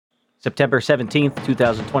September 17th,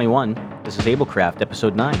 2021. This is Ablecraft,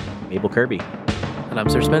 Episode 9. I'm Able Kirby. And I'm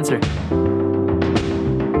Sir Spencer.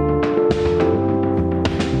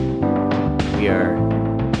 We are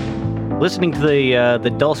listening to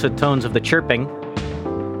the dulcet tones of the chirping.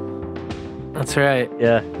 That's right.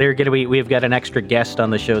 Yeah, we've got an extra guest on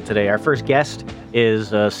the show today. Our first guest is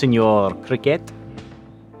Senor Cricket.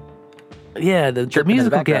 Yeah, the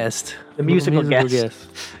musical guest. The musical guest.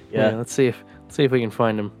 Yeah, let's see if we can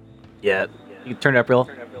find him. Yeah, you can turn it up real.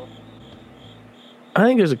 I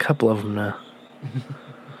think there's a couple of them now,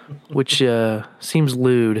 which seems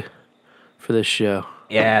lewd for this show.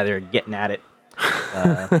 Yeah, they're getting at it.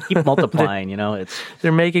 Keep multiplying,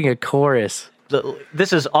 They're making a chorus.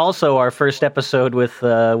 This is also our first episode with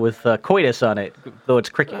coitus on it, though it's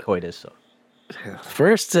cricket coitus. So.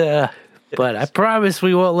 First, but I promise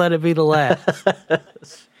we won't let it be the last.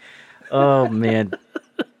 Oh, man.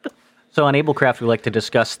 So on Ablecraft, we like to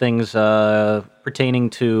discuss things pertaining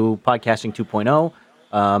to podcasting 2.0,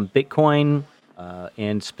 Bitcoin,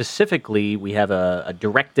 and specifically, we have a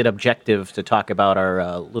directed objective to talk about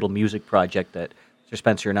our little music project that Sir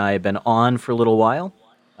Spencer and I have been on for a little while.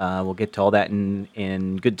 We'll get to all that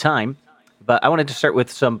in good time. But I wanted to start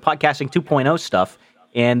with some podcasting 2.0 stuff.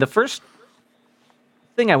 And the first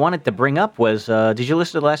thing I wanted to bring up was, did you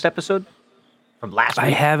listen to the last episode from last week? I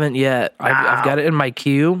haven't yet. I've got it in my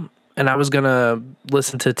queue. And I was going to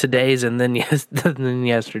listen to today's and then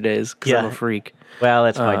yesterday's because I'm a freak. Well,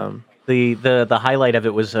 that's fine. The highlight of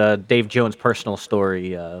it was Dave Jones' personal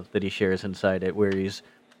story that he shares inside it, where he's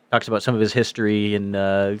talks about some of his history and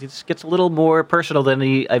it gets a little more personal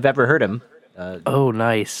than I've ever heard him. Oh,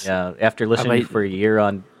 nice. Yeah, after listening for a year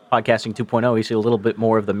on Podcasting 2.0, you see a little bit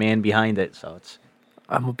more of the man behind it. So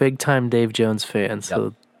I'm a big-time Dave Jones fan, so...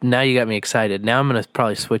 Yep. Now you got me excited. Now I'm going to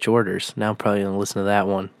probably switch orders. Now I'm probably going to listen to that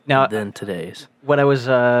one. Now, then today's. When I was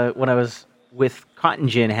with Cotton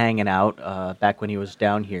Gin hanging out back when he was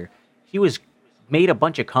down here, he made a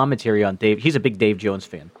bunch of commentary on Dave. He's a big Dave Jones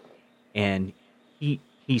fan, and he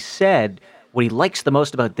said what he likes the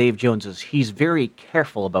most about Dave Jones is he's very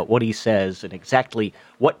careful about what he says and exactly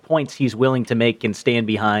what points he's willing to make and stand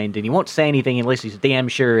behind, and he won't say anything unless he's damn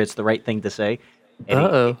sure it's the right thing to say.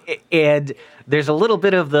 And there's a little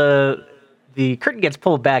bit of the curtain gets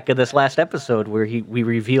pulled back in this last episode where we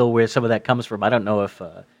reveal where some of that comes from. I don't know if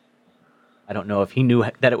he knew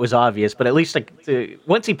that it was obvious, but at least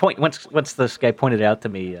once this guy pointed it out to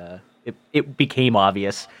me, it became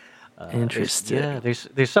obvious. Interesting.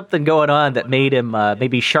 There's something going on that made him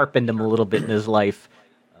maybe sharpened him a little bit in his life,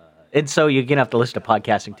 and so you're gonna have to listen to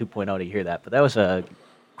Podcasting 2.0 to hear that. But that was a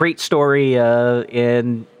great story,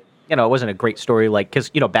 and. It wasn't a great story, because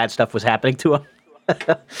bad stuff was happening to him. It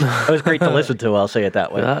was great to listen to. I'll say it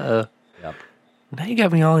that way. Yep. Now you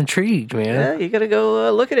got me all intrigued, man. Yeah, you gotta go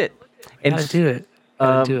look at it. And gotta do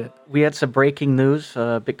it. We had some breaking news,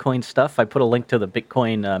 Bitcoin stuff. I put a link to the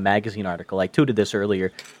Bitcoin magazine article. I tweeted this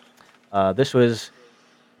earlier. This was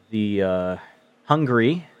the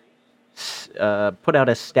Hungary put out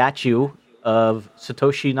a statue of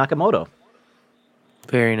Satoshi Nakamoto.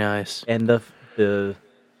 Very nice. And the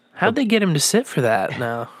How'd they get him to sit for that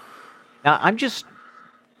now? Now, he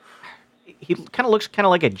kind of looks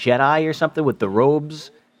like a Jedi or something with the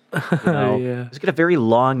robes. Yeah. He's got a very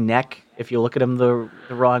long neck if you look at him the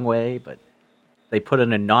wrong way, but they put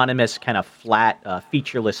an anonymous kind of flat,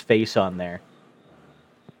 featureless face on there.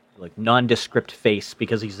 Like nondescript face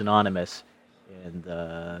because he's anonymous. And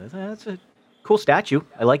that's a cool statue.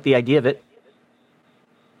 I like the idea of it.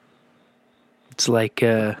 It's like...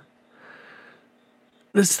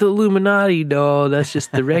 That's the Illuminati, dog. That's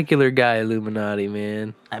just the regular guy Illuminati,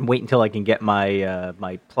 man. I'm waiting until I can get my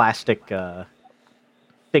my plastic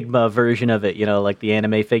Figma version of it, like the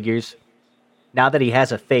anime figures. Now that he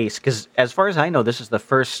has a face, because as far as I know, this is the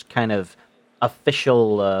first kind of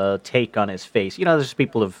official take on his face. There's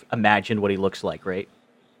people who've imagined what he looks like, right?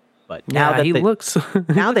 But now that he looks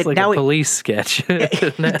now that like now a police sketch.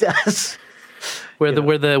 He does. Where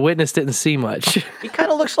the witness didn't see much. He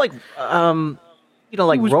kind of looks like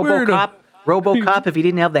like RoboCop, if he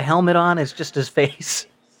didn't have the helmet on, it's just his face.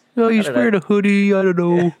 No, he's wearing a hoodie. I don't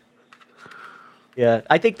know. Yeah,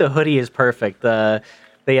 I think the hoodie is perfect. They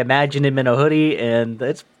imagine him in a hoodie, and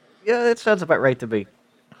it sounds about right to me.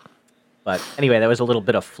 But anyway, that was a little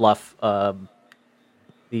bit of fluff.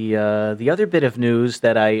 The other bit of news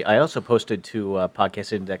that I also posted to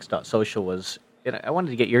podcastindex.social was, I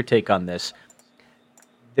wanted to get your take on this.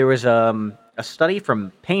 There was a study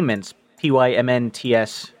from Payments,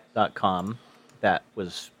 PYMNTS.com, that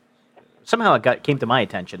was somehow came to my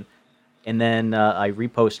attention, and then I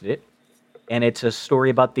reposted it, and it's a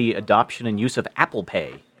story about the adoption and use of Apple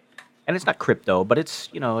Pay and it's not crypto, but it's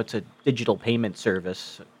it's a digital payment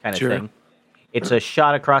service kind of thing. It's a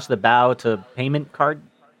shot across the bow to payment card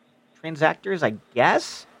transactors, I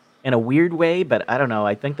guess, in a weird way, but I don't know.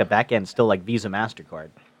 I think the back end's still like Visa, MasterCard.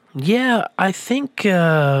 Yeah, I think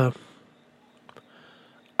I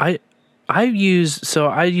use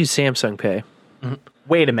Samsung Pay. Mm-hmm.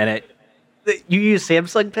 Wait a minute. You use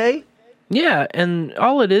Samsung Pay? Yeah, and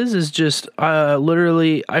all it is just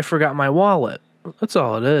literally I forgot my wallet. That's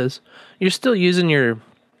all it is. You're still using your,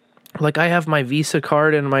 like, I have my Visa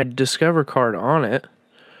card and my Discover card on it,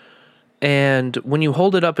 and when you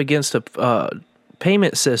hold it up against a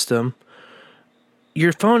payment system,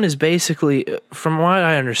 your phone is basically, from what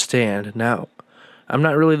I understand, now I'm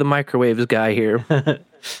not really the microwaves guy here,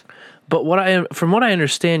 but from what I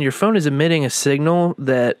understand, your phone is emitting a signal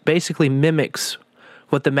that basically mimics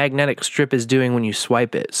what the magnetic strip is doing when you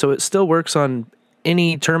swipe it. So it still works on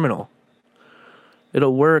any terminal.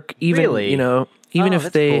 It'll work even, really? Even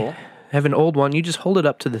if they have an old one, you just hold it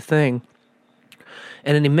up to the thing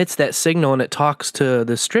and it emits that signal and it talks to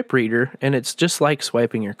the strip reader, and it's just like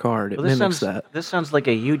swiping your card. It mimics that. This sounds like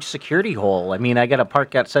a huge security hole. I mean, I got to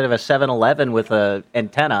park outside of a 7-Eleven with a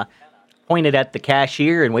antenna pointed at the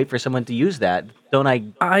cashier and wait for someone to use that. Don't I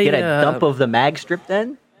get a dump of the mag strip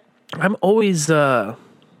then? I'm always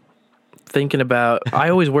thinking about, I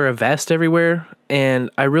always wear a vest everywhere, and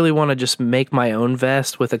I really want to just make my own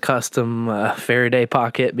vest with a custom Faraday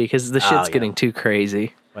pocket because the shit's getting too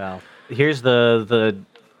crazy. Well, here's the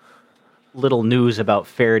little news about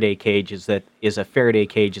Faraday cages. That is, a Faraday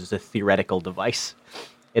cage is a theoretical device.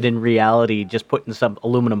 And in reality, just putting some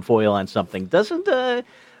aluminum foil on something doesn't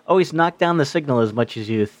always knock down the signal as much as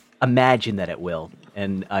you imagine that it will.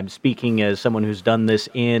 And I'm speaking as someone who's done this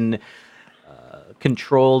in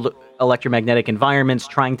controlled electromagnetic environments,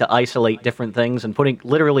 trying to isolate different things and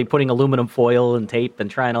literally putting aluminum foil and tape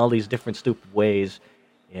and trying all these different stupid ways.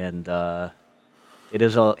 And it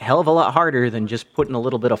is a hell of a lot harder than just putting a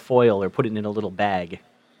little bit of foil or putting it in a little bag.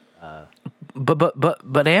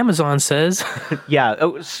 But Amazon says, yeah.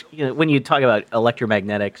 When you talk about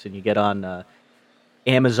electromagnetics and you get on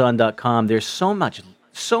Amazon.com, there's so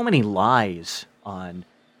many lies on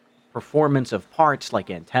performance of parts like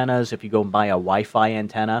antennas. If you go and buy a Wi-Fi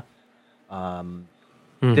antenna,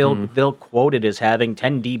 they'll quote it as having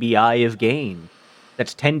 10 dBi of gain.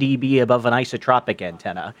 That's 10 dB above an isotropic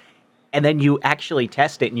antenna. And then you actually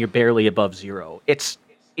test it and you're barely above zero. It's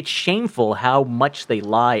shameful how much they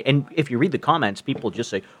lie. And if you read the comments, people just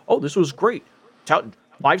say, "Oh, this was great.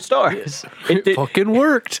 5 stars. It fucking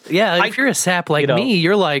worked." Yeah, if you're a sap like me,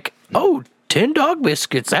 you're like, "Oh, 10 dog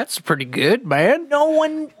biscuits. That's pretty good, man."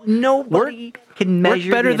 Nobody can measure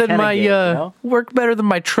work better the than my gain, work better than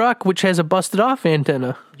my truck, which has a busted off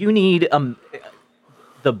antenna. You need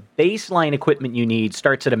the baseline equipment you need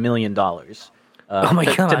starts at $1 million. Oh my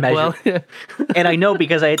God! To measure. Well, and I know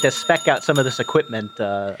because I had to spec out some of this equipment.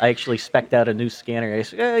 I actually spec'd out a new scanner. I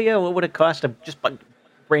said, what would it cost to just buy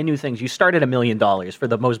brand new things? You start at $1 million for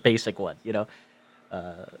the most basic one, to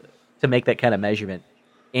make that kind of measurement.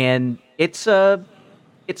 And it's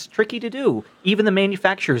tricky to do. Even the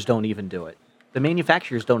manufacturers don't even do it. The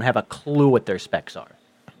manufacturers don't have a clue what their specs are.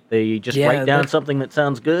 They just write down something that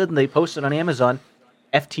sounds good and they post it on Amazon.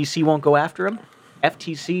 FTC won't go after them.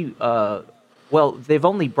 FTC,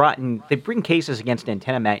 they bring cases against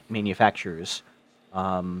antenna manufacturers.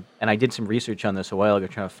 And I did some research on this a while ago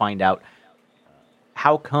trying to find out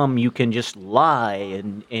how come you can just lie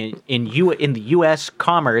in the U.S.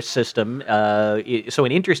 commerce system. So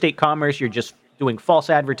in interstate commerce, you're just doing false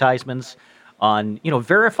advertisements on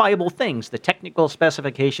verifiable things, the technical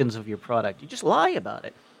specifications of your product. You just lie about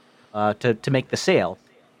it to make the sale,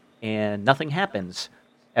 and nothing happens.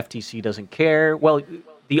 FTC doesn't care. Well,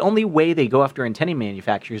 the only way they go after antenna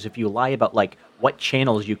manufacturers is if you lie about what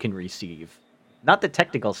channels you can receive, not the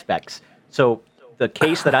technical specs. So the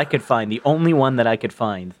case that I could find, the only one that I could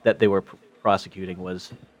find that they were prosecuting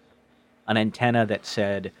was an antenna that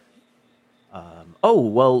said,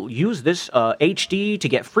 use this HD to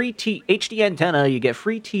get free HD antenna, you get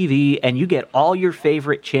free TV, and you get all your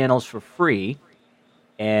favorite channels for free.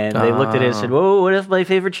 And they looked at it and said, "Whoa, what if my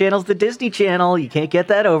favorite channel's the Disney Channel? You can't get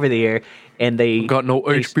that over there." And they got no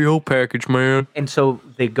HBO package, man. And so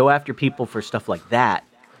they go after people for stuff like that,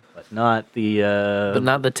 but not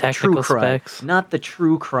the technical specs, not the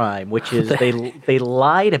true crime, which is they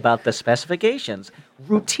lied about the specifications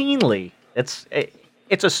routinely. It's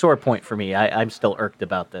a sore point for me. I'm still irked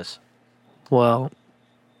about this. Well,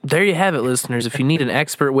 there you have it, listeners. If you need an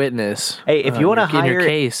expert witness, hey, if you want to hire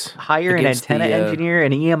an antenna engineer,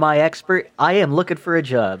 an EMI expert, I am looking for a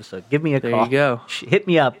job. So give me a call. There you go. Hit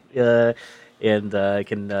me up. and I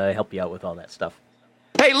can help you out with all that stuff.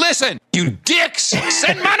 Hey, listen, you dicks!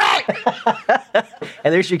 Send money!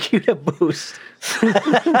 And there's your cue to boost.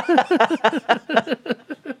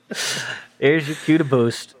 There's your cue to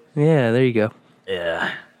boost. Yeah, there you go.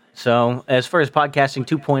 Yeah. So as far as podcasting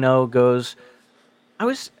 2.0 goes,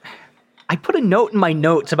 I put a note in my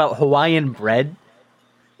notes about Hawaiian bread.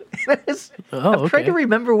 I'm trying to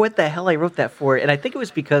remember what the hell I wrote that for, and I think it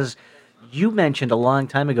was because you mentioned a long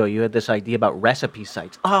time ago you had this idea about recipe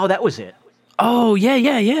sites. Oh, that was it. Oh,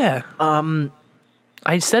 yeah.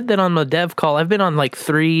 I said that on the dev call. I've been on like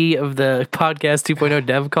 3 of the podcast 2.0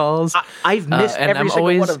 dev calls. I've missed every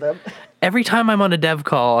single one of them. Every time I'm on a dev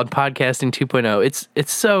call on podcasting 2.0,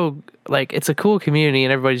 it's so like it's a cool community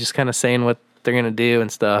and everybody's just kind of saying what they're gonna do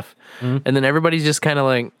and stuff, and then everybody's just kind of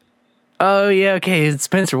like, "Oh yeah, okay,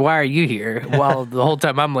 Spencer, why are you here?" While the whole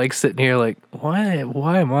time I'm like sitting here like, "Why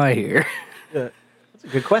am I here?" That's a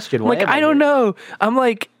good question. Like I don't know. I'm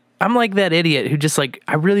like that idiot who just like,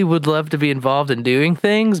 I really would love to be involved in doing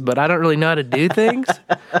things, but I don't really know how to do things.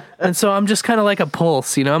 And so I'm just kind of like a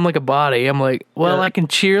pulse, I'm like a body. I'm like, well, I can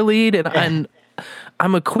cheerlead and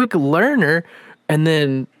I'm a quick learner. And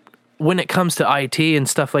then when it comes to IT and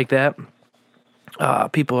stuff like that,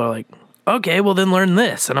 people are like, okay, well then learn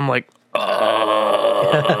this. And I'm like,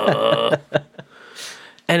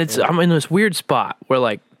 and I'm in this weird spot where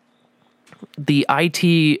like, the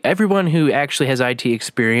IT, everyone who actually has IT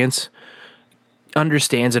experience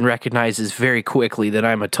understands and recognizes very quickly that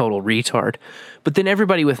I'm a total retard. But then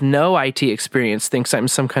everybody with no IT experience thinks I'm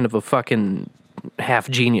some kind of a fucking half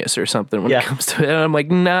genius or something when it comes to it. And I'm like,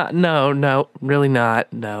 no, really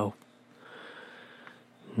not. No.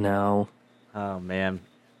 Oh, man.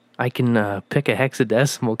 I can pick a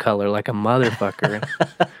hexadecimal color like a motherfucker.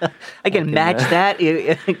 I can match that,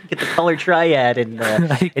 get the color triad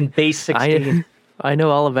in base 16. I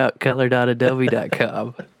know all about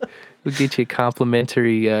color.adobe.com. We'll get you a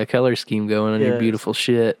complimentary color scheme going on your beautiful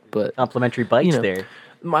shit. But complimentary bites there.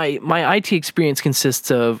 My IT experience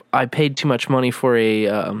consists of I paid too much money for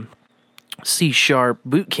a C#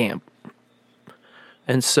 boot camp.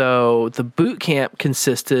 And so the boot camp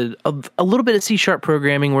consisted of a little bit of C#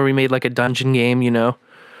 programming where we made like a dungeon game,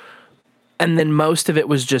 And then most of it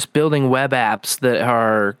was just building web apps that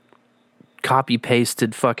are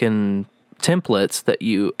copy-pasted fucking templates that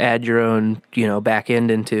you add your own, back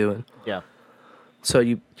end into. Yeah. So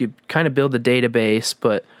you kind of build the database,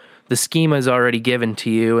 but the schema is already given to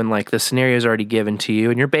you and like the scenario is already given to you.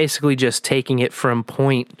 And you're basically just taking it from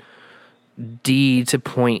point D to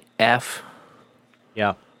point F.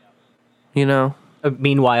 Yeah.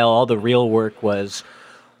 Meanwhile, all the real work was,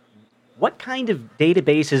 what kind of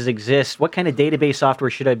databases exist? What kind of database software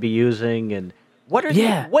should I be using? And what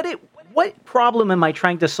problem am I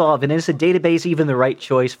trying to solve? And is a database even the right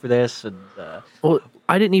choice for this? And well,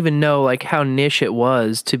 I didn't even know like how niche it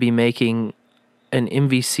was to be making an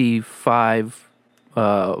MVC5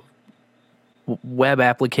 web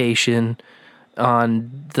application on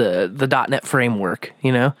the .NET framework,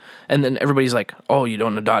 And then everybody's like, oh, you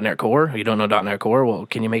don't know .NET Core? You don't know .NET Core? Well,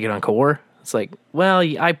 can you make it on Core? It's like, well,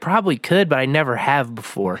 I probably could, but I never have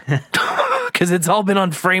before. Because it's all been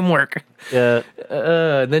on framework. Yeah.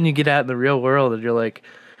 Then you get out in the real world and you're like,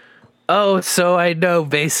 oh, so I know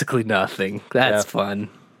basically nothing. That's fun.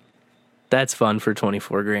 That's fun for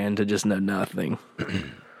 $24,000 to just know nothing.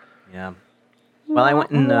 Yeah. Well, I went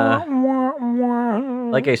and,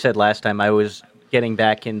 like I said last time, I was getting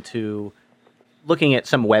back into looking at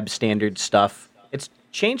some web standard stuff. It's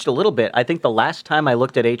changed a little bit. I think the last time I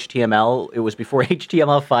looked at HTML, it was before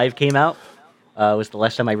HTML5 came out. It was the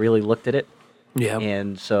last time I really looked at it. Yeah.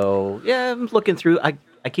 And so, I'm looking through. I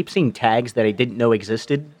keep seeing tags that I didn't know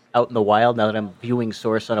existed out in the wild now that I'm viewing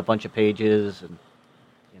source on a bunch of pages. And,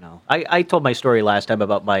 I told my story last time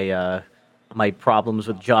about my my problems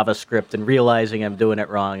with JavaScript and realizing I'm doing it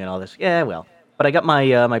wrong and all this. Yeah, well. But I got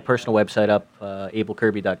my my personal website up,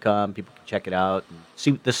 abлекirby.com. People can check it out and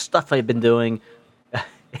see the stuff I've been doing.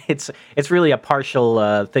 It's really a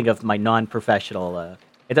partial thing of my non-professional.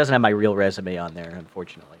 It doesn't have my real resume on there,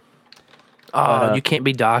 unfortunately. You can't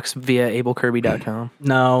be doxxed via abлекirby.com?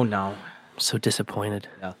 No. So disappointed.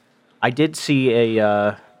 Yeah. I did see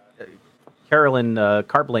a Carolyn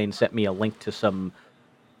Carblane sent me a link to some.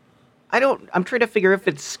 I'm trying to figure if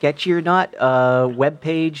it's sketchy or not. Web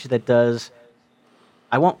page that does.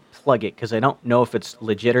 I won't plug it because I don't know if it's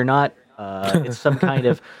legit or not. It's some kind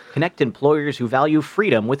of connect employers who value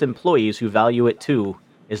freedom with employees who value it too,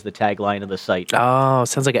 is the tagline of the site. Oh,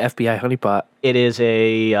 sounds like an FBI honeypot. It is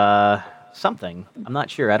a something. I'm not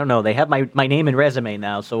sure. I don't know. They have my name and resume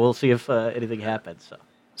now, so we'll see if anything happens.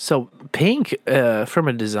 So pink, from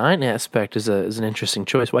a design aspect, is an interesting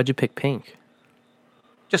choice. Why'd you pick pink?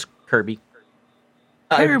 Just Kirby.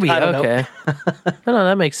 Kirby, I don't know. okay. No,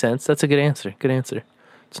 that makes sense. That's a good answer. Good answer.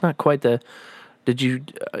 It's not quite the. Did you?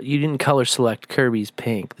 You didn't color select Kirby's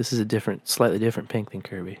pink. This is a slightly different pink than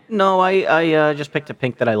Kirby. No, I just picked a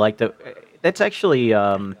pink that I liked. That's actually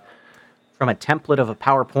from a template of a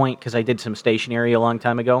PowerPoint because I did some stationery a long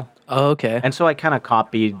time ago. Oh, okay. And so I kind of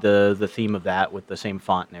copied the theme of that with the same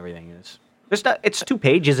font and everything. It's 2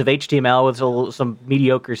 pages of HTML with some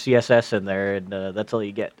mediocre CSS in there, and that's all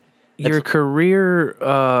you get. Your career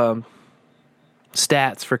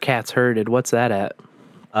stats for cats herded, what's that at?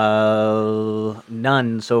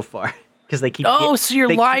 None so far because they keep. Oh, so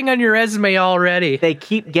you're lying on your resume already. They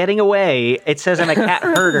keep getting away. It says I'm a cat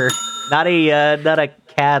herder, not a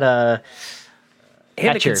cat. And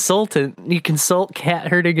a catcher. consultant. You consult cat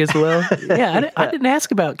herding as well. Yeah, I didn't ask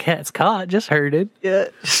about cats caught, just herded. Yeah,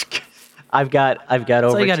 I've got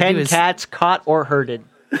over 10 cats caught or herded.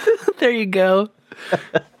 There you go.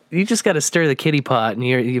 You just got to stir the kitty pot, and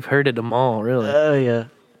you've herded them all, really. Oh yeah.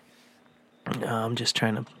 No, I'm just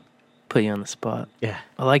trying to put you on the spot. Yeah.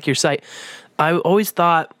 I like your site. I always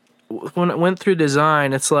thought when I went through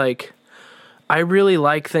design, it's like I really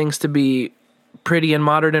like things to be pretty and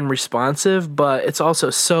modern and responsive, but it's also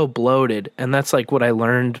so bloated. And that's like what I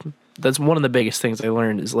learned. That's one of the biggest things I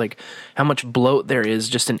learned is like how much bloat there is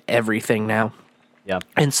just in everything now. Yeah.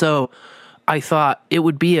 And so I thought it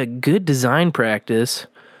would be a good design practice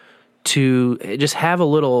to just have a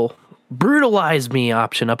little brutalize me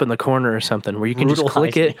option up in the corner or something where you can just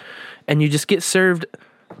click it and you just get served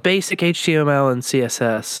basic HTML and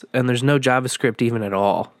CSS and there's no JavaScript even at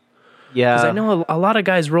all. Yeah. Because I know a lot of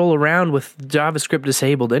guys roll around with JavaScript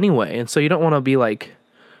disabled anyway, and so you don't want to be like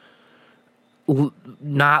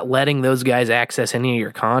not letting those guys access any of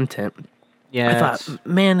your content. Yeah. I thought,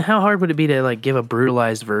 man, how hard would it be to like give a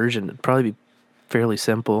brutalized version? It'd probably be fairly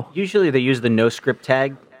simple. Usually they use the no script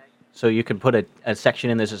tag, so you can put a section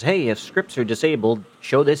in that says, "Hey, if scripts are disabled,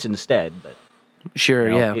 show this instead." But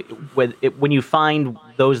Sure, you know, yeah. when you find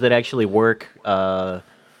those that actually work, and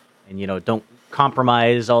don't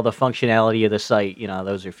compromise all the functionality of the site,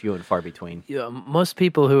 those are few and far between. Yeah, most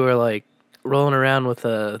people who are like rolling around with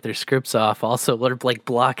their scripts off also are like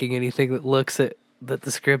blocking anything that looks at that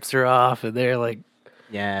the scripts are off, and they're like,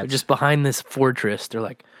 Yeah, they're just behind this fortress. They're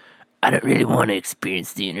like, I don't really want to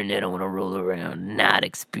experience the internet. I want to roll around not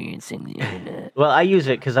experiencing the internet. well, I use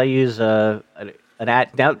it because I use an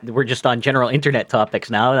ad. Now we're just on general internet topics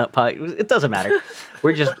now. It doesn't matter.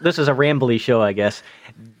 This is a rambly show, I guess.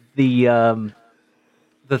 The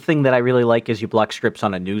thing that I really like is you block scripts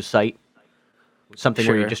on a news site. Something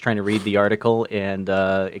where you're just trying to read the article, and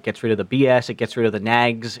it gets rid of the BS, it gets rid of the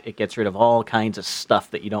nags, it gets rid of all kinds of stuff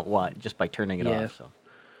that you don't want just by turning it off. So.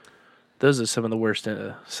 Those are some of the worst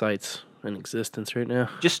sites in existence right now.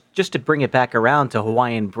 Just to bring it back around to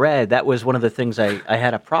Hawaiian bread, that was one of the things I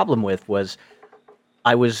had a problem with. Was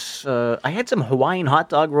I had some Hawaiian hot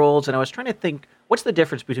dog rolls, and I was trying to think what's the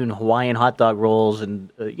difference between Hawaiian hot dog rolls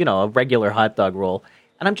and a regular hot dog roll,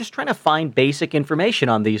 and I'm just trying to find basic information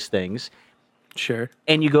on these things. Sure.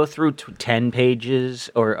 And you go through 10 pages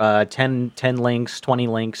or 10 links, 20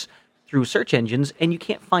 links through search engines, and you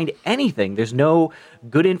can't find anything. There's no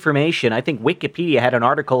good information. I think Wikipedia had an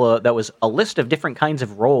article that was a list of different kinds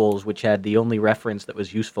of rolls, which had the only reference that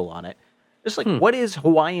was useful on it. Just like, what is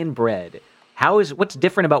Hawaiian bread? What's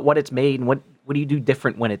different about what it's made, and what do you do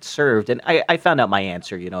different when it's served? And I found out my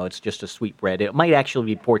answer. It's just a sweet bread. It might actually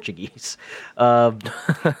be Portuguese.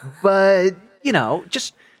 But,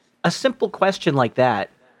 just a simple question like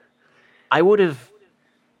that, I would have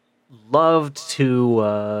loved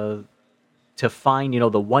to find,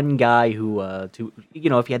 the one guy who, if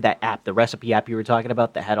you had that app, the recipe app you were talking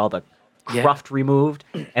about that had all the cruft removed,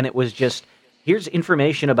 and it was just, here's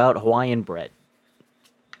information about Hawaiian bread.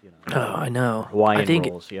 Oh, I know. Hawaiian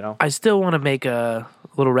rolls, I still want to make a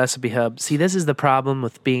little recipe hub. See, this is the problem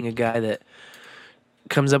with being a guy that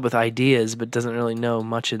comes up with ideas but doesn't really know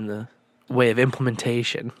much in the way of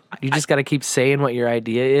implementation. You just got to keep saying what your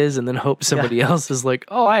idea is and then hope somebody else is like,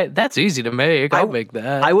 oh, that's easy to make. I'll make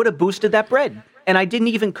that. I would have boosted that bread, and I didn't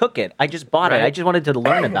even cook it. I just bought it. I just wanted to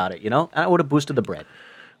learn about it, and I would have boosted the bread.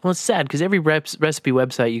 Well, it's sad because every recipe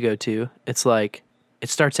website you go to, it's like, it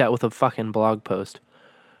starts out with a fucking blog post.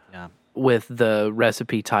 Yeah. With the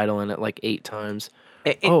recipe title in it like 8 times.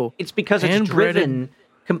 It's because it's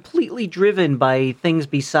completely driven by things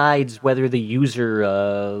besides whether the user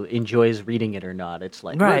enjoys reading it or not. It's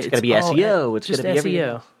like, it's going to be SEO. It's going to be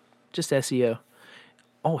SEO. Just SEO.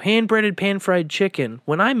 Oh, hand-breaded pan-fried chicken.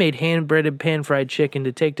 When I made hand-breaded pan-fried chicken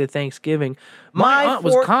to take to Thanksgiving, my aunt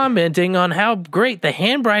was commenting on how great the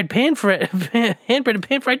hand-breaded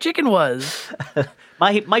pan-fried chicken was.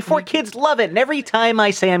 My 4 kids love it, and every time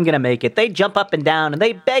I say I'm going to make it, they jump up and down, and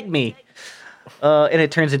they beg me. And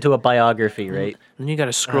it turns into a biography, right? And you got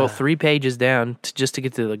to scroll 3 pages down just to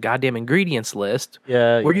get to the goddamn ingredients list.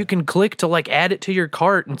 Yeah. Where you can click to, like, add it to your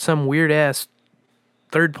cart in some weird-ass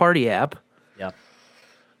third-party app. Yep.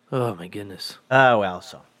 Oh, my goodness. Oh, well,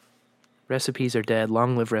 so. Recipes are dead.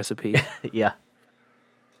 Long live recipes. Yeah.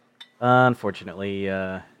 Unfortunately,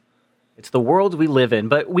 it's the world we live in.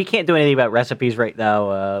 But we can't do anything about recipes right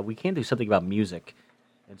now. We can do something about music.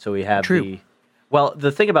 And so we have Well,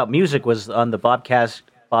 the thing about music was on the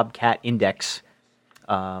Bobcat Index.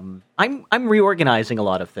 I'm reorganizing a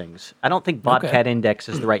lot of things. I don't think Bobcat Index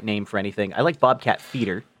is the right name for anything. I like Bobcat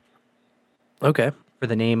Feeder. Okay. For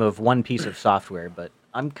the name of one piece of software, but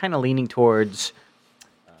I'm kind of leaning towards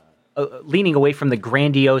leaning away from the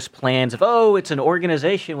grandiose plans of, it's an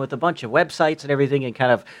organization with a bunch of websites and everything, and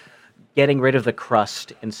kind of getting rid of the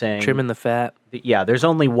crust and saying... Trimming the fat. Yeah, there's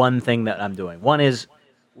only one thing that I'm doing. One is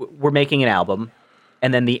we're making an album,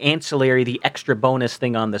 and then the ancillary, the extra bonus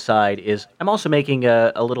thing on the side is I'm also making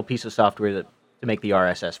a little piece of software to make the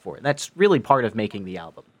RSS for it. That's really part of making the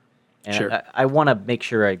album. And sure. I want to make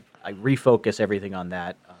sure I refocus everything on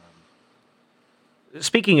that.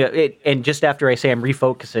 Speaking of it, and just after I say I'm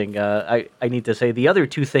refocusing, I need to say the other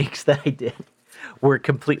 2 things that I did were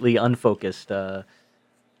completely unfocused. Rare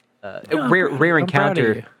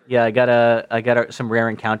encounter. Yeah, I got some rare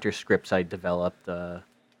encounter scripts I developed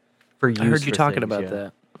for use. I heard you talking about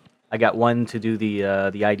that. I got one to do the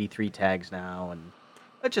ID3 tags now, and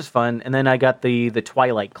that's just fun. And then I got the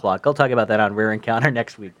Twilight clock. I'll talk about that on Rare Encounter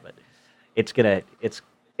next week, but it's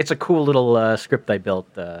a cool little script I built.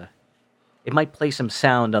 It might play some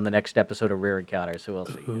sound on the next episode of Rare Encounter, so we'll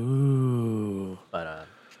see. Ooh. But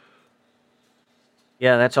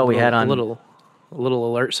yeah, that's all we had on a little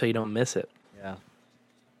alert so you don't miss it. Yeah.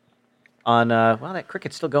 On that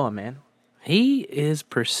cricket's still going, man. He is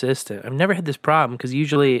persistent. I've never had this problem because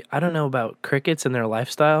usually I don't know about crickets and their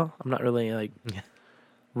lifestyle. I'm not really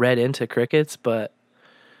read into crickets, but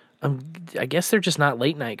I guess they're just not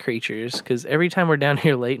late night creatures because every time we're down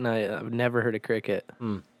here late night, I've never heard a cricket.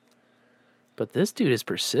 But this dude is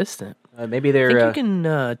persistent. Maybe they're. I think you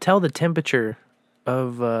can tell the temperature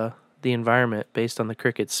of the environment based on the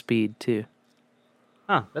cricket's speed too.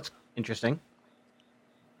 Huh, that's interesting.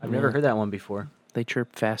 I've never heard that one before. They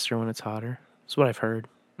chirp faster when it's hotter. That's what I've heard.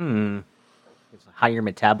 It's a higher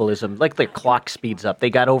metabolism. Like their clock speeds up. They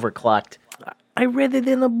got overclocked. I read it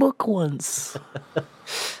in a book once.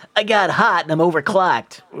 I got hot and I'm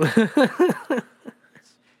overclocked.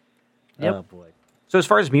 Yep. Oh, boy. So as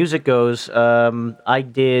far as music goes, I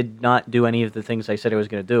did not do any of the things I said I was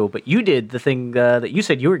going to do, but you did the thing that you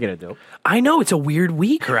said you were going to do. I know, it's a weird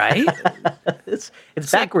week, right? It's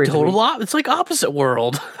backwards. Like it's like opposite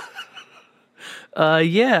world.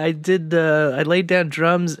 Yeah, I did. I laid down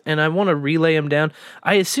drums, and I want to relay them down.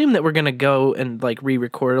 I assume that we're gonna go and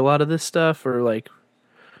re-record a lot of this stuff, or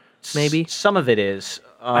maybe some of it is.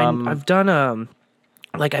 I've done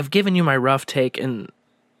I've given you my rough take, and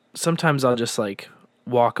sometimes I'll just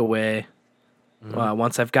walk away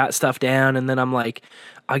once I've got stuff down, and then I'm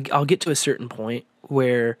I'll get to a certain point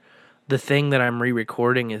where the thing that I'm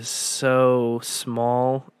re-recording is so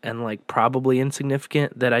small and probably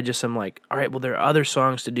insignificant that I just am all right, well, there are other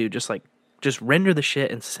songs to do. Just render the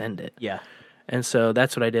shit and send it. Yeah. And so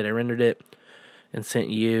that's what I did. I rendered it and sent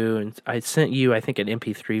you, and I sent you, I think, an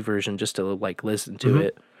MP3 version just to listen to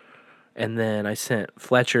it. And then I sent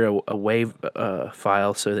Fletcher a WAV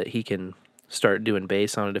file so that he can start doing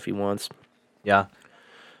bass on it if he wants. Yeah.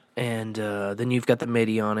 And then you've got the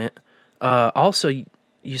MIDI on it. Also,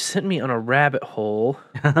 you sent me on a rabbit hole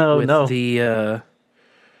with the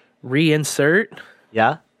reinsert.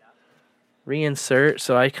 Yeah. Reinsert.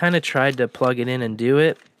 So I kind of tried to plug it in and do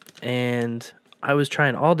it. And I was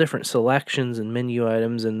trying all different selections and menu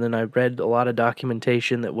items. And then I read a lot of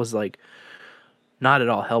documentation that was not at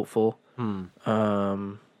all helpful. At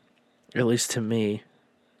least to me.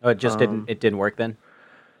 Oh, it just didn't work then?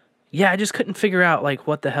 Yeah, I just couldn't figure out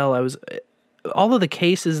what the hell I was. All of the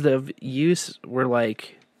cases of use were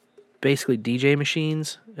basically DJ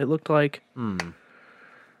machines, it looked like. And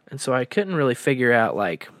so I couldn't really figure out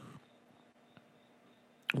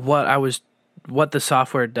what the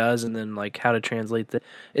software does and then how to translate that.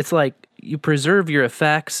 It's you preserve your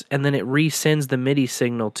effects and then it resends the MIDI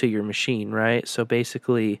signal to your machine, right? So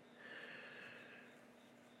basically,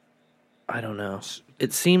 I don't know.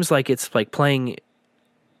 It seems like it's playing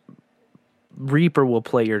Reaper will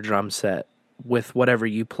play your drum set with whatever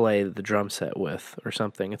you play the drum set with or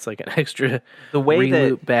something. It's like an extra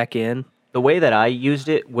re-loop back in. The way that I used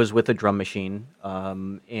it was with a drum machine,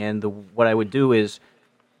 and what I would do is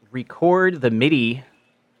record the MIDI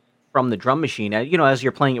from the drum machine, as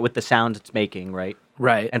you're playing it with the sounds it's making, right?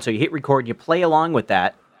 Right. And so you hit record, you play along with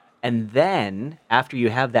that, and then after you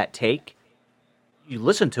have that take, you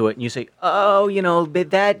listen to it and you say, oh,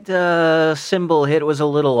 that cymbal hit was a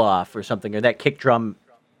little off or something, or that kick drum,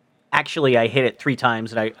 actually I hit it 3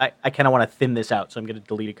 times, and I kind of want to thin this out, so I'm going to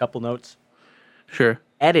delete a couple notes. Sure.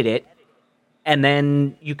 Edit it, and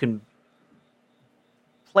then you can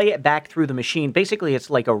play it back through the machine. Basically, it's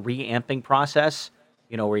like a reamping process,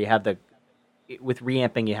 where you have with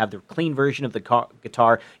reamping, you have the clean version of the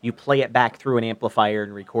guitar, you play it back through an amplifier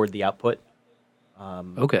and record the output.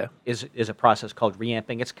 Okay. Is a process called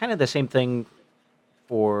reamping. It's kind of the same thing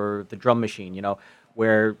for the drum machine,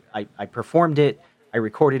 where I performed it, I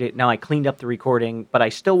recorded it, now I cleaned up the recording, but I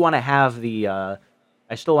still want to have the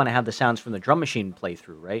sounds from the drum machine play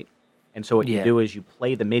through, right? And so what you do is you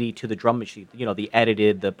play the MIDI to the drum machine, the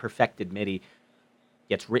edited, the perfected MIDI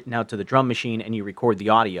gets written out to the drum machine, and you record the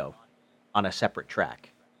audio on a separate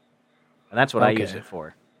track. And that's what I use it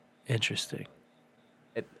for. Interesting.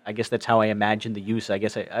 I guess that's how I imagined the use. I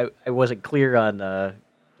guess I wasn't clear on the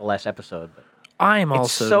last episode. But I'm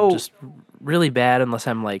also just really bad unless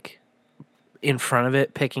I'm like in front of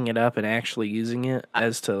it, picking it up and actually using it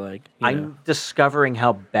I'm discovering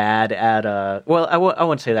how bad at I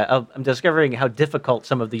won't say that. I'm discovering how difficult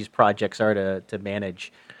some of these projects are to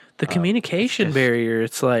manage. The communication barrier,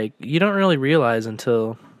 it's like you don't really realize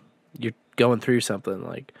until you're going through something,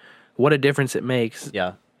 like what a difference it makes.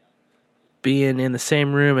 Yeah. Being in the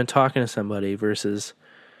same room and talking to somebody versus,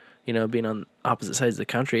 being on opposite sides of the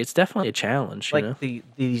country. It's definitely a challenge. Like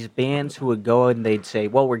these bands who would go and they'd say,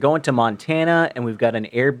 well, we're going to Montana and we've got an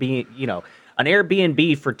Airbnb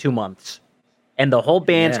for 2 months. And the whole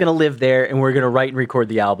band's going to live there and we're going to write and record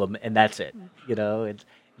the album. And that's it.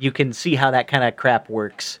 You can see how that kind of crap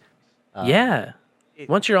works.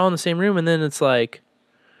 Once you're all in the same room, and then it's like,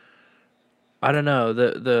 I don't know,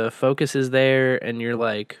 the focus is there and you're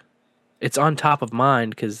like, it's on top of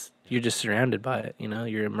mind because you're just surrounded by it,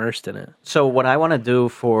 you're immersed in it. So what I want to do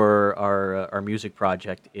for our music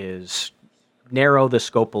project is narrow the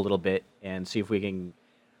scope a little bit and see if we can,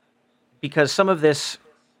 because some of this,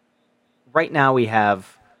 right now we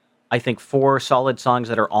have, I think, 4 solid songs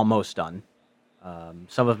that are almost done.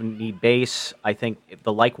 Some of them need bass. I think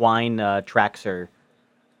the Like Wine tracks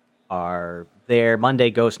are there.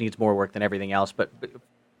 Monday Ghost needs more work than everything else, but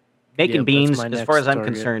Making Beans, as far as I'm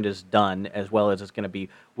concerned, is done, as well as it's going to be.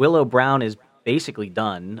 Willow Brown is basically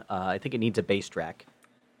done. I think it needs a bass track.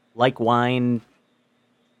 Like Wine,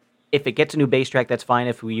 if it gets a new bass track, that's fine.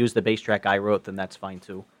 If we use the bass track I wrote, then that's fine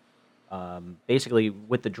too. Basically,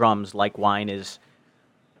 with the drums, Like Wine is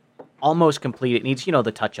almost complete. It needs,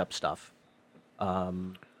 the touch-up stuff.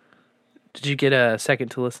 Did you get a second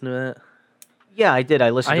to listen to it? Yeah, I did.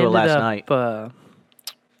 I listened to it last night. I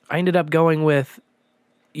ended up going with,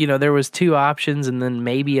 there was 2 options and then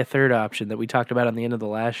maybe a third option that we talked about on the end of the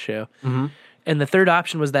last show. Mm-hmm. And the third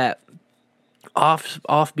option was that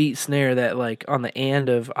offbeat snare that like on the end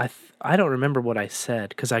of, I don't remember what I said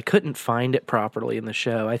because I couldn't find it properly in the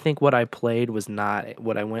show. I think what I played was not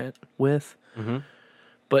what I went with. Mm-hmm.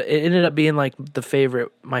 But it ended up being like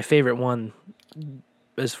my favorite one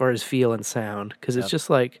as far as feel and sound because it's just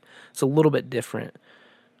like, it's a little bit different.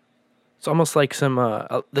 It's almost like some,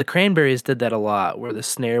 the Cranberries did that a lot, where the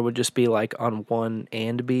snare would just be like on one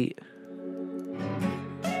and beat.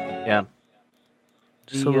 Yeah.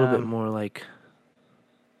 Just a little bit more like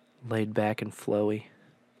laid back and flowy.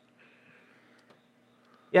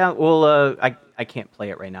 Yeah, well, I can't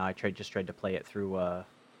play it right now. I just tried to play it through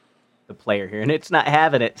the player here, and it's not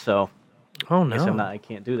having it, so. Oh, no. I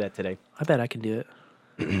can't do that today. I bet I can do it.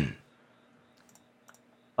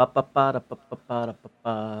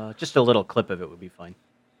 Just a little clip of it would be fine.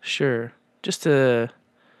 Sure. I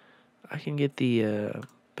can get the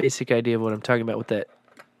basic idea of what I'm talking about with that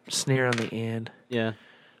snare on the end. Yeah.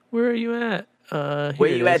 Where are you at? Where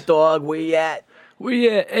you at, dog? Where you at? Where you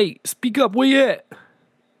at? Hey, speak up. Where you at?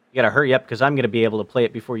 You gotta hurry up because I'm gonna be able to play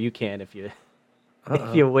it before you can if you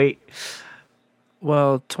wait.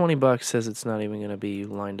 Well, $20 says it's not even gonna be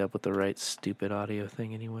lined up with the right stupid audio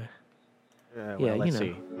thing anyway. Well, let's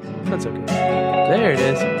see. That's okay. There it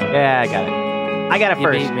is. Yeah, I got it. I got it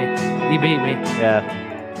first. You beat me. Yeah.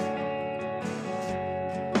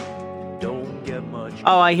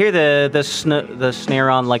 Oh, I hear the snare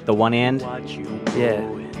on like the one end. Yeah.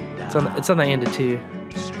 It's on the end of 2.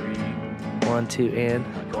 1, 2, and.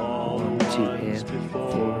 1, 2, and 4.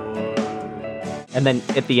 And then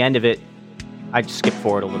at the end of it, I'd skip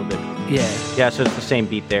forward a little bit. Yeah. Yeah, so it's the same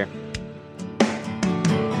beat there.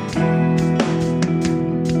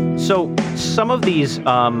 So some of these,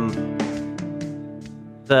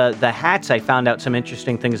 the hats, I found out some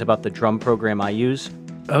interesting things about the drum program I use.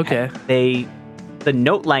 Okay. The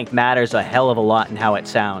note length matters a hell of a lot in how it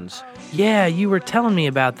sounds. Yeah, you were telling me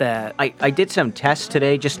about that. I did some tests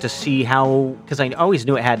today just to see how, because I always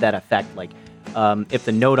knew it had that effect. Like, if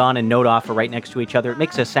the note on and note off are right next to each other, it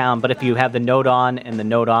makes a sound. But if you have the note on and the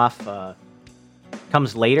note off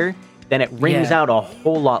comes later, then it rings out a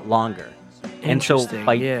whole lot longer. And so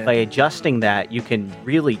by adjusting that, you can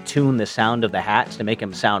really tune the sound of the hats to make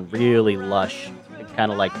them sound really lush.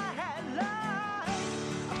 Kind of like,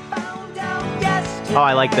 oh,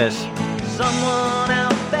 I like this.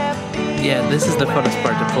 Yeah, this is the funnest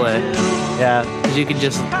part to play. Yeah, because you can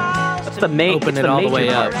just that's the main open it all the way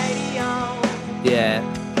part. up. Yeah.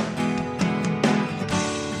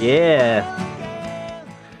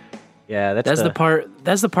 Yeah, that's the part.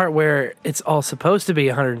 That's the part where it's all supposed to be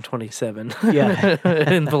 127. Yeah.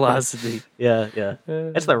 in velocity. Yeah.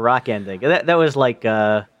 That's the rock ending. That was like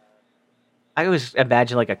I always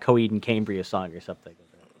imagine like a Coheed and Cambria song or something.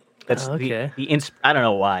 That's okay. I don't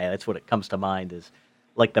know why. That's what it comes to mind is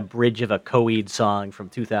like the bridge of a Coheed song from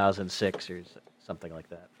 2006 or something like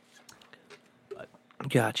that. But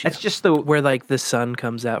gotcha. That's just where like the sun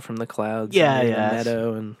comes out from the clouds. Yeah, and yeah. the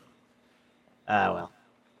meadow and. Well.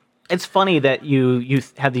 It's funny that you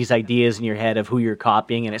have these ideas in your head of who you're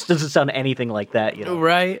copying, and it doesn't sound anything like that, you know.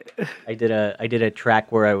 Right. I did a track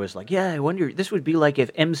where I was like, yeah, I wonder this would be like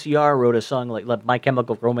if MCR wrote a song like My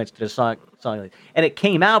Chemical Romance did a song like, and it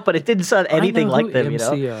came out, but it didn't sound anything like them,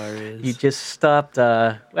 MCR you know. is. You just stopped.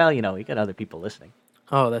 Well, you know, you got other people listening.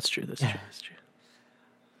 Oh, that's true. That's true.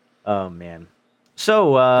 Oh man.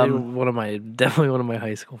 So definitely one of my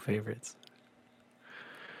high school favorites.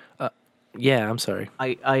 Yeah, I'm sorry.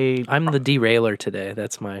 I'm the derailer today.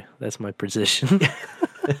 That's my position.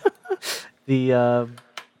 The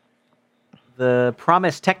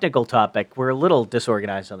promised technical topic. We're a little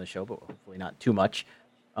disorganized on the show, but hopefully not too much.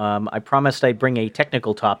 I promised I'd bring a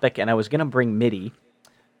technical topic, and I was going to bring MIDI.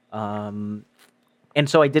 And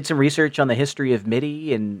so I did some research on the history of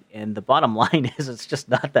MIDI, and the bottom line is it's just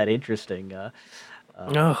not that interesting.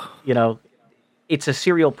 You know, it's a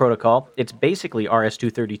serial protocol. It's basically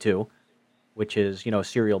RS-232. Which is, you know,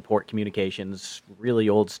 serial port communications, really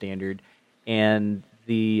old standard. And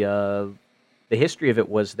the history of it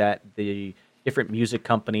was that the different music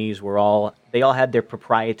companies they all had their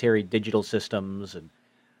proprietary digital systems, and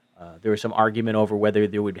there was some argument over whether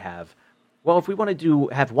they would have, well, if we wanted to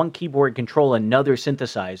have one keyboard control another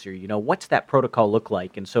synthesizer, you know, what's that protocol look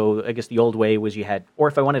like? And so I guess the old way was or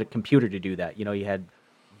if I wanted a computer to do that, you know, you had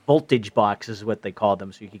voltage boxes is what they called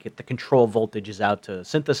them, so you could get the control voltages out to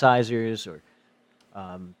synthesizers, or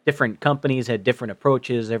different companies had different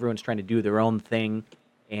approaches. Everyone's trying to do their own thing,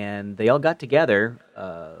 and they all got together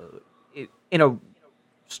in a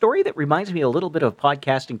story that reminds me a little bit of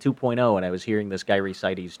Podcasting 2.0, and I was hearing this guy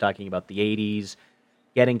recite, he's talking about the 80s,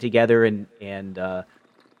 getting together, and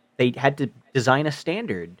they had to design a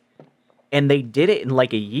standard, and they did it in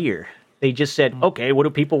like a year. They just said, okay, what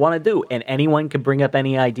do people want to do? And anyone could bring up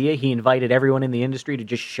any idea. He invited everyone in the industry to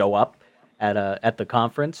just show up at the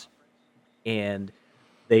conference. And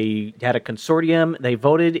they had a consortium. They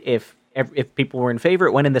voted if people were in favor,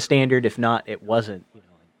 it went in the standard. If not, it wasn't. You know,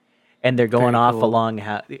 and they're going off along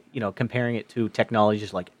how, you know, comparing it to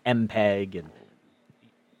technologies like MPEG, and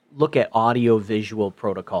look at audio-visual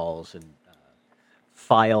protocols and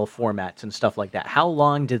file formats and stuff like that. How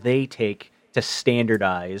long do they take to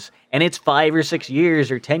standardize? And it's 5 or 6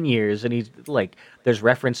 years or 10 years, and he's like, there's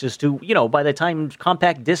references to, you know, by the time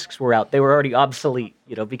compact discs were out, they were already obsolete,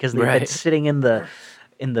 you know, because they've been sitting in the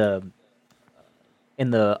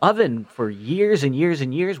oven for years and years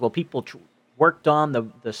and years while people worked on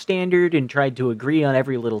the standard and tried to agree on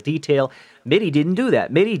every little detail. MIDI didn't do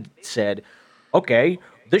that. MIDI said, okay,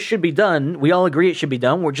 this should be done. We all agree it should be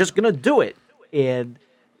done. We're just going to do it. And,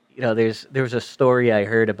 you know, there was a story I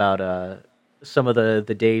heard about some of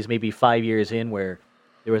the days, maybe 5 years in, where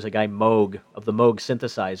there was a guy, Moog, of the Moog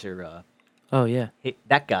synthesizer. Oh, yeah.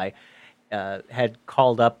 That guy had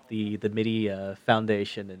called up the MIDI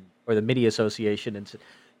Foundation or the MIDI Association and said,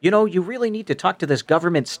 you know, you really need to talk to this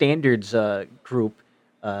government standards group.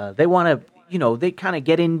 They want to, you know, they kind of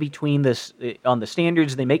get in between this on the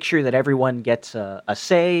standards. They make sure that everyone gets a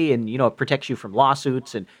say, and, you know, it protects you from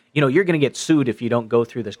lawsuits. And, you know, you're going to get sued if you don't go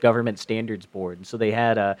through this government standards board. And so they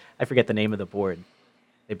had, I forget the name of the board.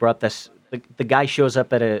 They brought this the guy shows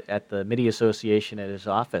up at the MIDI Association at his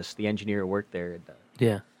office, the engineer who worked there, and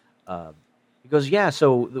Yeah. he goes, "Yeah,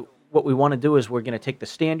 so what we want to do is we're going to take the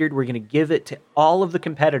standard, we're going to give it to all of the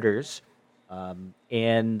competitors,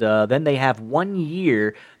 and then they have 1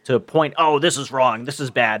 year to point, oh, this is wrong, this is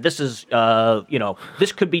bad, this is,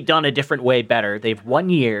 this could be done a different way better." They have 1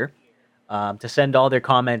 year to send all their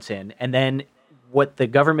comments in, and then what the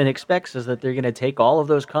government expects is that they're going to take all of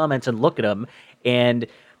those comments and look at them, and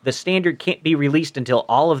the standard can't be released until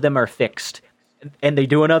all of them are fixed. And they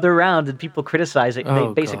do another round, and people criticize it.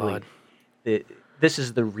 Oh, basically, God. This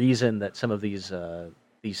is the reason that some of these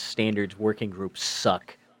standards working groups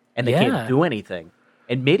suck, and they Yeah. can't do anything.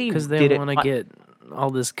 And MIDI Because they did it. want to get all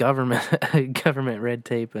this government red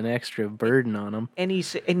tape and extra burden on them. And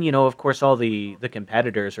of course, all the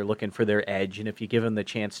competitors are looking for their edge, and if you give them the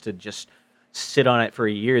chance to just sit on it for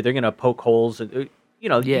a year, they're going to poke holes. And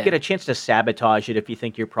you Yeah. get a chance to sabotage it if you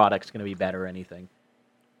think your product's going to be better or anything.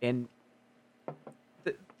 And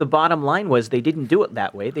the bottom line was they didn't do it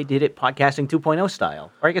that way. They did it podcasting 2.0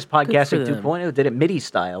 style, or I guess podcasting them. 2.0 did it MIDI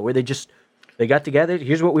style, where they got together.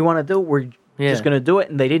 Here's what we want to do. We're Yeah. just going to do it,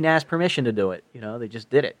 and they didn't ask permission to do it. They just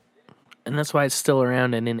did it. And that's why it's still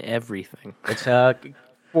around and in everything. It's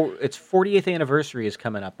its 40th anniversary is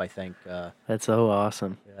coming up, I think. That's so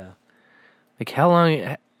awesome. Yeah. Like,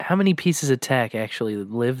 how many pieces of tech actually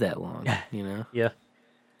live that long, Yeah.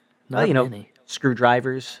 Not Well, many.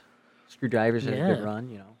 Screwdrivers had a good Yeah.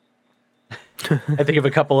 run. I think of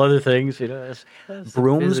a couple other things.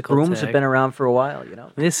 Brooms physical have tech. been around for a while.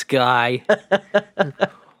 This guy.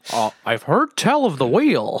 I've heard tell of the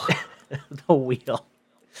wheel. The wheel.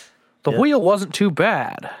 The wheel wasn't too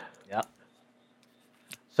bad. Yeah.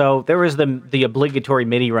 So there was the obligatory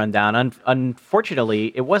MIDI rundown.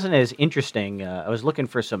 Unfortunately, it wasn't as interesting. I was looking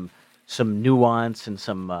for some nuance and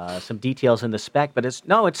some details in the spec, but it's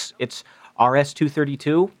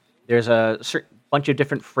RS-232. There's a certain bunch of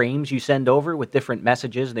different frames you send over with different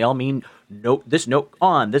messages, and they all mean this note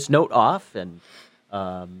on, this note off, and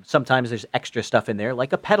sometimes there's extra stuff in there,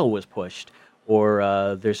 like a pedal was pushed,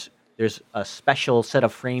 or there's a special set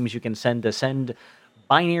of frames you can send to send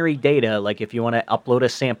binary data, like if you want to upload a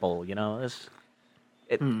sample.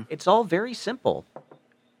 It's all very simple.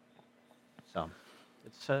 So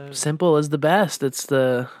it's Simple is the best. That's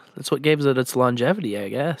what gives it its longevity, I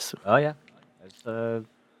guess. oh yeah,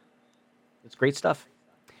 it's great stuff.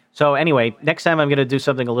 So anyway, next time I'm going to do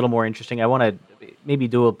something a little more interesting. I want to maybe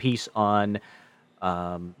do a piece on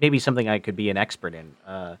maybe something I could be an expert in,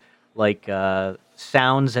 like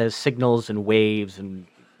sounds as signals and waves, and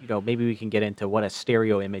maybe we can get into what a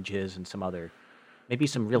stereo image is and maybe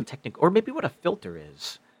some real technical, or maybe what a filter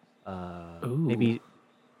is. Maybe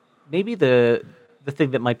the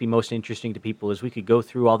thing that might be most interesting to people is we could go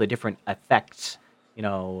through all the different effects,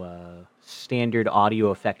 standard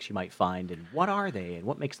audio effects you might find, and what are they, and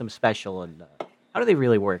what makes them special, and how do they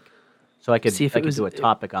really work? So I could do a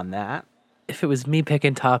topic on that. If it was me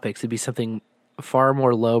picking topics, it'd be something far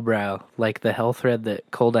more lowbrow, like the hell thread that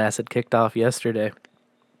Cold Acid kicked off yesterday.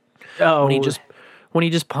 Oh, When he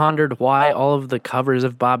just pondered why all of the covers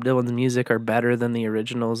of Bob Dylan's music are better than the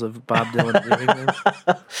originals of Bob Dylan doing them.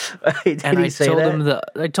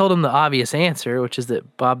 I told him the obvious answer, which is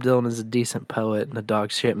that Bob Dylan is a decent poet and a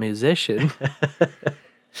dog shit musician.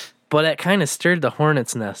 But it kind of stirred the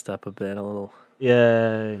hornet's nest up a bit, a little.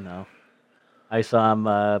 Yeah, I saw him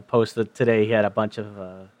post that today. He had a bunch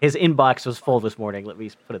of his inbox was full this morning. Let me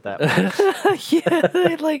put it that way. Yeah,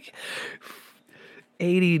 they had like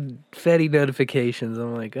 80 Fetty notifications.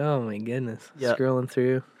 I'm like, oh my goodness. Yep. Scrolling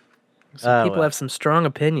through. Some people have some strong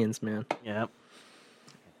opinions, man. Yeah.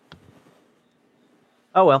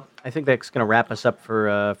 Oh well, I think that's going to wrap us up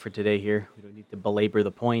for today. Here, we don't need to belabor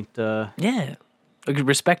the point. Yeah,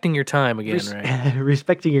 respecting your time again, right?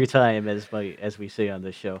 Respecting your time, as we say on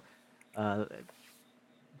this show.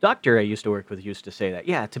 Doctor I used to work with used to say that.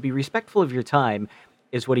 Yeah, to be respectful of your time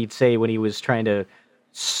is what he'd say when he was trying to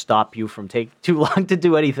stop you from taking too long to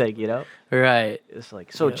do anything, Right. It's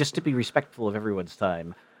like, so just to be respectful of everyone's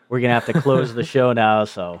time, we're going to have to close the show now,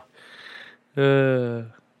 so.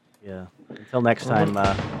 Yeah. Until next time,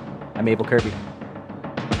 I'm Able Kirby.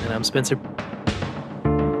 And I'm Spencer.